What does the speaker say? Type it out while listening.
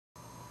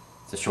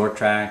It's a short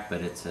track, but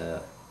it's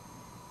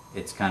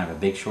kind of a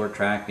big short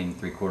track, being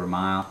 3/4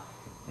 mile.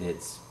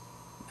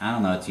 I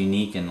don't know, it's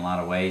unique in a lot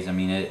of ways. I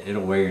mean,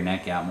 it'll wear your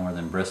neck out more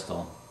than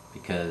Bristol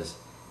because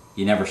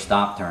you never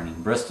stop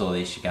turning. Bristol, at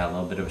least you got a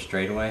little bit of a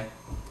straightaway.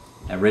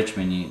 At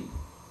Richmond,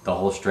 the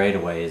whole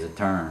straightaway is a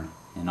turn,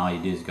 and all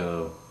you do is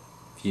go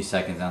a few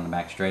seconds down the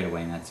back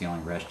straightaway, and that's the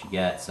only rest you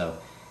get. So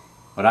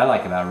what I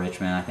like about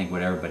Richmond, I think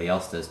what everybody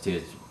else does too,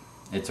 is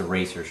it's a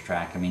racer's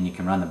track. I mean, you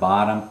can run the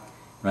bottom,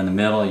 run the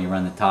middle, you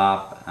run the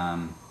top.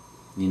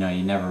 You know,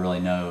 you never really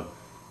know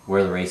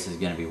where the race is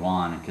going to be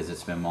won because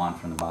it's been won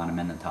from the bottom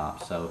and the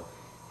top. So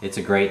it's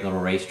a great little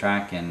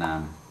racetrack, and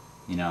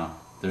you know,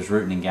 there's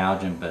rooting and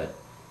gouging,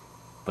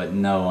 but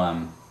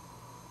no,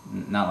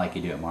 not like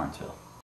you do at Martinsville.